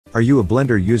Are you a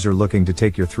Blender user looking to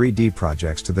take your 3D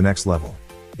projects to the next level?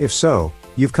 If so,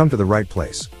 you've come to the right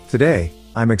place. Today,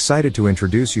 I'm excited to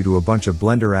introduce you to a bunch of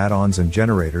Blender add-ons and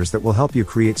generators that will help you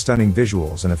create stunning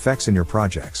visuals and effects in your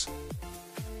projects.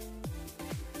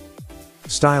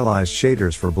 Stylized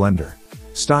Shaders for Blender.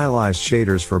 Stylized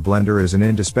Shaders for Blender is an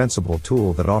indispensable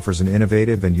tool that offers an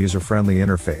innovative and user-friendly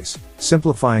interface,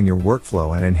 simplifying your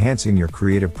workflow and enhancing your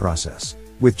creative process.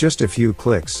 With just a few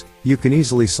clicks, you can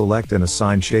easily select and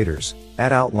assign shaders,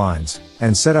 add outlines,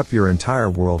 and set up your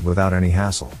entire world without any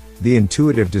hassle. The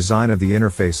intuitive design of the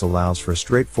interface allows for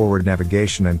straightforward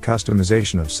navigation and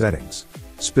customization of settings.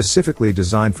 Specifically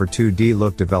designed for 2D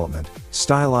look development,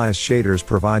 Stylized Shaders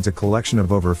provides a collection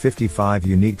of over 55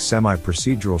 unique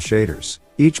semi-procedural shaders,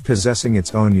 each possessing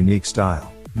its own unique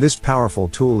style. This powerful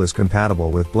tool is compatible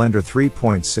with Blender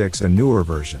 3.6 and newer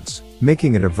versions,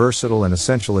 making it a versatile and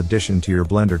essential addition to your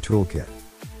Blender toolkit.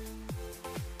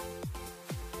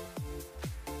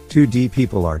 2D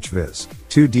People Archviz.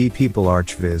 2D People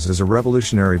Archviz is a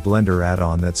revolutionary Blender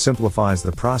add-on that simplifies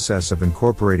the process of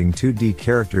incorporating 2D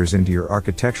characters into your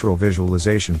architectural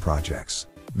visualization projects.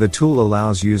 The tool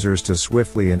allows users to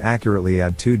swiftly and accurately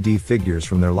add 2D figures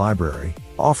from their library,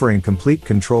 offering complete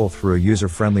control through a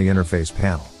user-friendly interface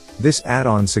panel. This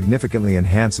add-on significantly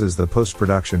enhances the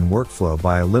post-production workflow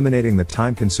by eliminating the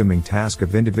time-consuming task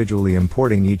of individually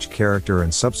importing each character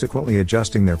and subsequently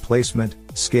adjusting their placement,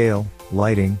 scale,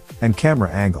 lighting, and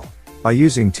camera angle. By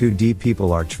using 2D People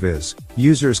Archviz,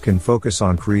 users can focus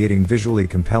on creating visually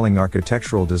compelling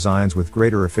architectural designs with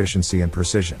greater efficiency and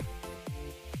precision.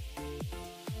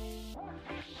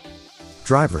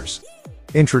 Drivers.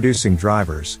 Introducing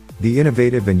Drivers, the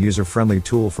innovative and user-friendly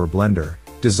tool for Blender,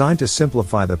 designed to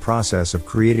simplify the process of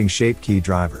creating shape key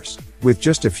drivers. With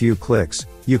just a few clicks,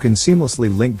 you can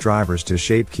seamlessly link drivers to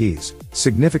shape keys,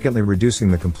 significantly reducing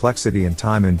the complexity and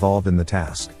time involved in the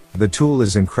task. The tool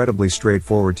is incredibly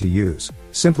straightforward to use.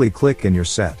 Simply click and you're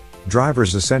set.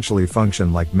 Drivers essentially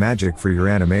function like magic for your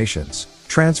animations,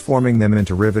 transforming them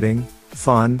into riveting,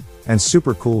 fun, and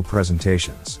super cool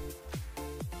presentations.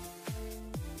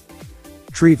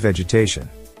 Tree Vegetation.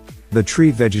 The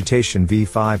Tree Vegetation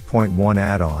v5.1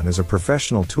 add-on is a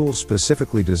professional tool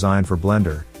specifically designed for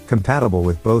Blender, compatible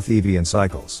with both Eevee and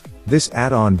Cycles. This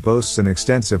add-on boasts an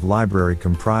extensive library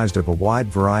comprised of a wide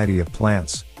variety of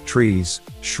plants, trees,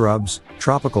 shrubs,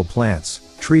 tropical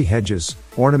plants, tree hedges,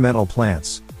 ornamental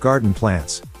plants, garden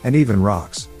plants, and even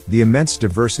rocks. The immense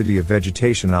diversity of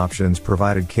vegetation options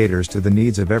provided caters to the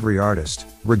needs of every artist,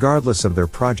 regardless of their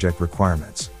project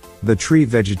requirements. The Tree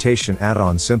Vegetation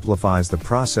add-on simplifies the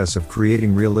process of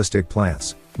creating realistic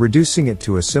plants, reducing it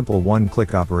to a simple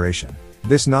one-click operation.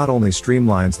 This not only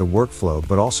streamlines the workflow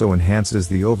but also enhances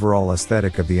the overall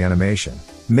aesthetic of the animation,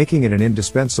 making it an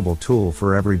indispensable tool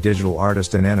for every digital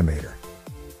artist and animator.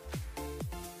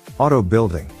 Auto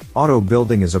Building. Auto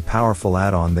Building is a powerful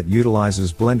add-on that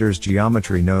utilizes Blender's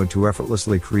geometry node to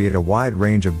effortlessly create a wide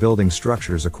range of building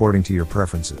structures according to your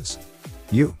preferences.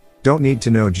 You don't need to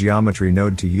know geometry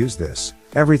node to use this.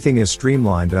 Everything is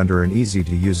streamlined under an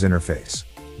easy-to-use interface.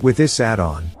 With this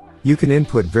add-on, you can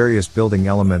input various building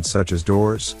elements such as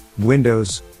doors,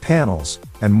 windows, panels,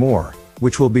 and more,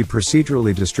 which will be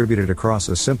procedurally distributed across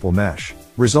a simple mesh,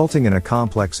 resulting in a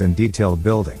complex and detailed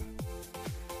building.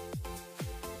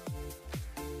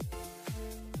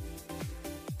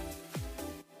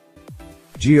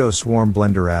 Geo-Swarm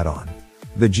Blender Add-on.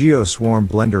 The Geo-Swarm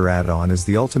Blender add-on is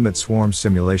the ultimate swarm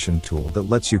simulation tool that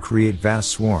lets you create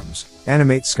vast swarms,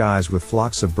 animate skies with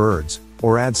flocks of birds,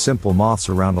 or add simple moths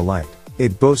around a light.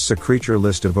 It boasts a creature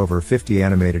list of over 50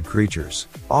 animated creatures,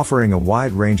 offering a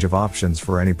wide range of options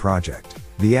for any project.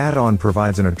 The add-on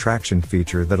provides an attraction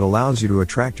feature that allows you to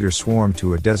attract your swarm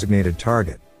to a designated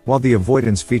target, while the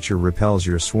avoidance feature repels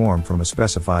your swarm from a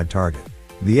specified target.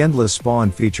 The endless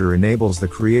spawn feature enables the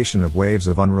creation of waves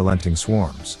of unrelenting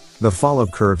swarms. The follow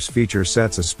curves feature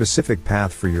sets a specific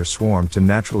path for your swarm to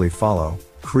naturally follow,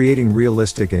 creating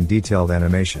realistic and detailed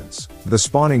animations. The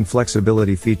spawning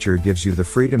flexibility feature gives you the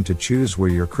freedom to choose where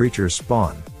your creatures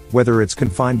spawn, whether it's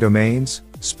confined domains,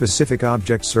 specific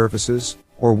object surfaces,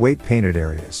 or weight-painted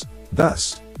areas.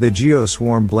 Thus, the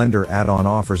Geo-Swarm Blender add-on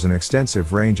offers an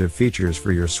extensive range of features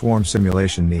for your swarm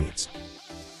simulation needs.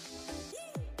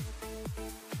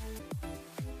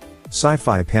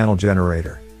 Scifi Panel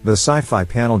Generator. The Scifi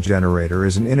Panel Generator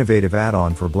is an innovative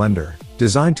add-on for Blender,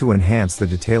 designed to enhance the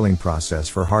detailing process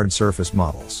for hard surface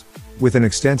models. With an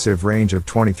extensive range of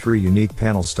 23 unique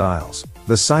panel styles,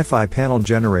 the Scifi Panel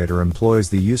Generator employs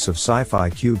the use of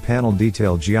Scifi Cube panel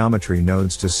detail geometry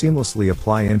nodes to seamlessly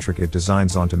apply intricate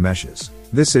designs onto meshes.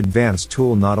 This advanced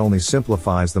tool not only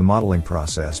simplifies the modeling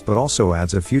process but also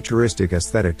adds a futuristic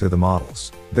aesthetic to the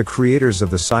models. The creators of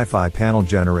the Scifi panel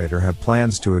generator have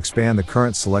plans to expand the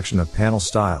current selection of panel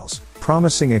styles,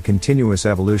 promising a continuous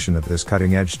evolution of this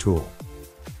cutting-edge tool.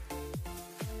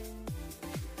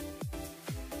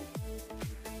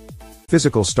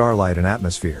 Physical Starlight and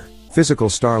Atmosphere. Physical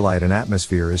Starlight and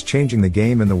Atmosphere is changing the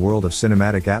game in the world of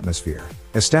cinematic atmosphere,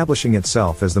 establishing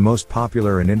itself as the most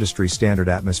popular and industry-standard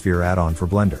atmosphere add-on for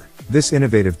Blender. This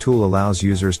innovative tool allows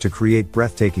users to create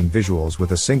breathtaking visuals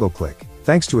with a single click,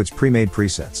 thanks to its pre-made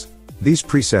presets. These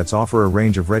presets offer a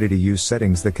range of ready-to-use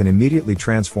settings that can immediately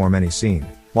transform any scene,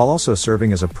 while also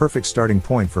serving as a perfect starting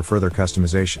point for further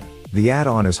customization. The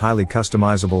add-on is highly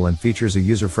customizable and features a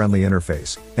user-friendly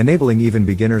interface, enabling even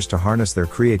beginners to harness their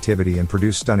creativity and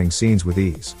produce stunning scenes with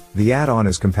ease. The add-on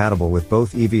is compatible with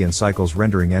both Eevee and Cycle's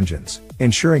rendering engines,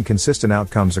 ensuring consistent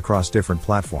outcomes across different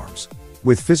platforms.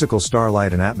 With Physical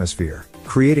Starlight and Atmosphere,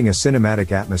 creating a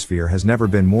cinematic atmosphere has never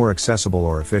been more accessible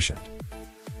or efficient.